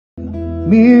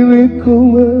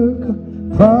miracle worker,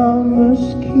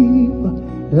 promise keeper,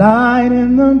 light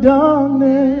in the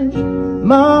darkness,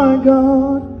 my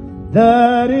God,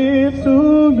 that is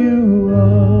who you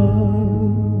are.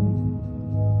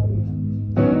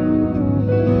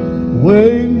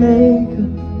 Waymaker,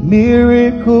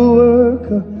 miracle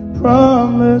worker,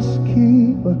 promise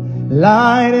keeper,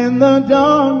 light in the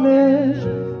darkness,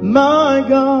 my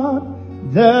God,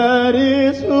 that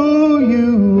is who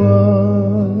you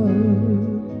are.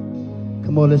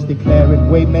 Come on, let's declare it.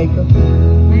 Waymaker,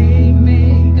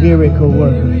 miracle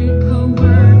worker,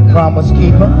 promise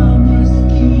keeper,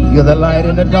 you're the light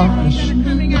in the darkness,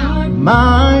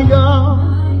 my God,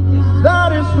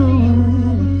 that is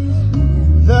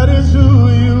who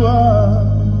you are.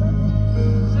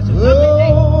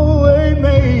 Oh,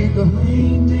 waymaker,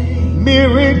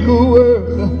 miracle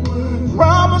worker,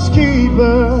 promise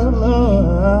keeper,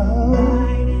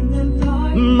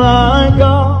 my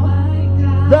God,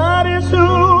 that is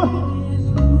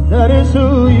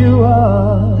who you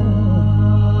are.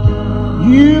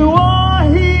 You are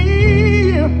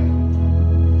here,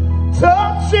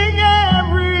 touching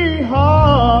every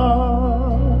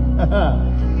heart.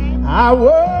 I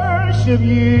worship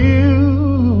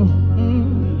you,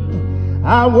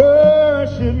 I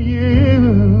worship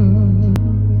you.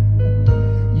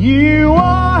 You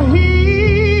are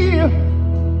here,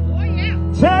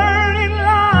 turning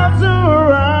lives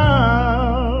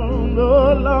around.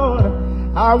 Oh Lord,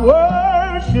 I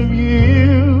worship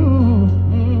you,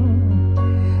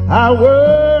 I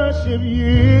worship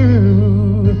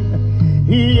you.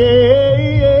 Yeah,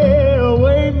 yeah,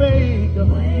 waymaker,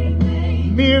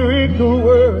 miracle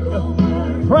worker,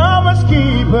 promise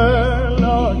keeper,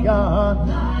 Lord God,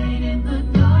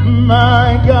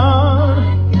 my God,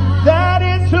 that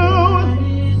is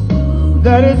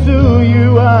who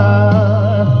you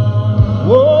are.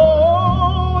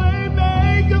 Oh,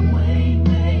 waymaker,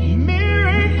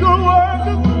 miracle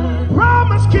worker,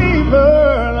 promise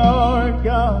keeper, Lord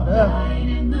God,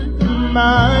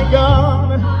 my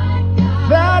God,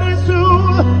 that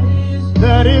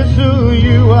is who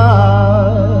you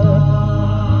are.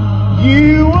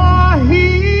 You are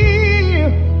here,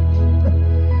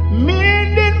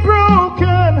 mending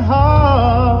broken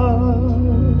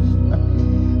hearts.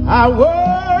 I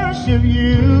worship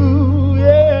you,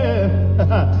 yeah,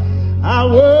 I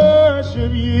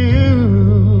worship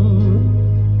you.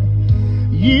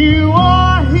 You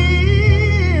are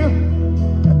here,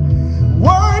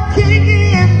 working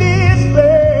in this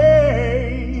place.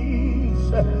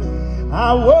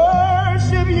 I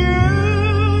worship you,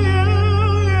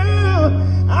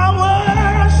 I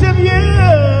worship you.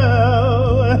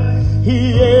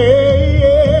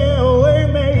 Yeah,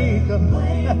 waymaker,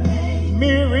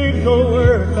 miracle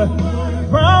worker,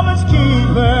 promise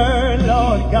keeper,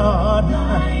 Lord God,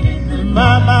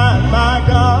 my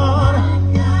God,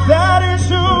 that is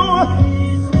who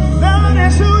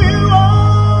you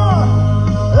are.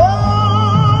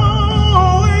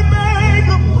 Oh,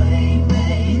 waymaker,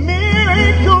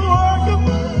 miracle worker,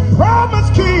 promise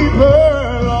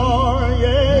keeper, Lord,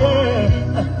 yeah,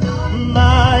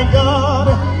 my God,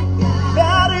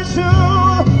 that is who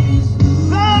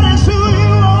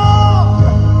you are.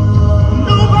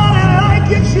 Nobody like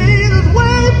you, Jesus.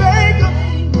 Waymaker,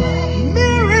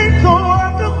 miracle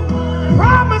worker,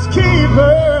 promise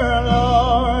keeper,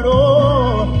 Lord.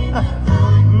 Oh,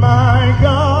 my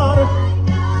God,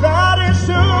 that is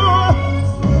who you are.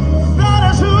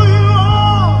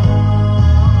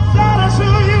 That is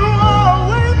who you are.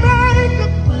 Waymaker,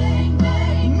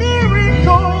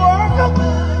 miracle worker,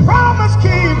 promise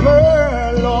keeper,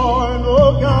 Lord.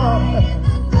 Oh God,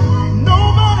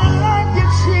 nobody like you,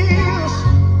 Jesus.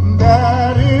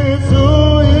 That is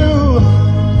who you.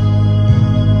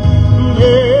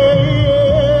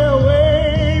 Yeah,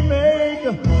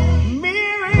 waymaker,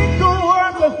 miracle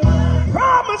worker,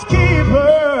 promise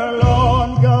keeper,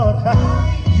 Lord God.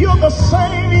 You're the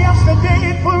same yesterday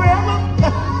and forever.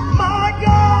 My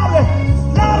God,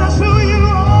 that is who you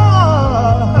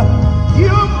are. You're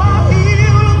my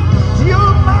healer,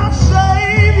 you're my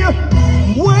savior,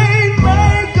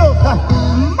 waymaker,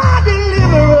 my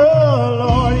deliverer,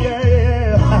 Lord,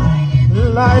 yeah.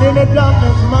 Light in the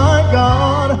darkness, my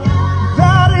God,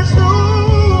 that is who.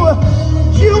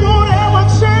 You won't ever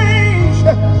change.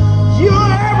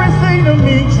 You're everything to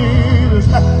me, Jesus.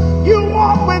 You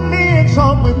walk with me and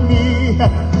talk with me.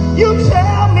 You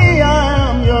tell me I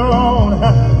am your own.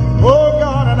 Oh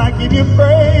God, and I give you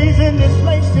praise.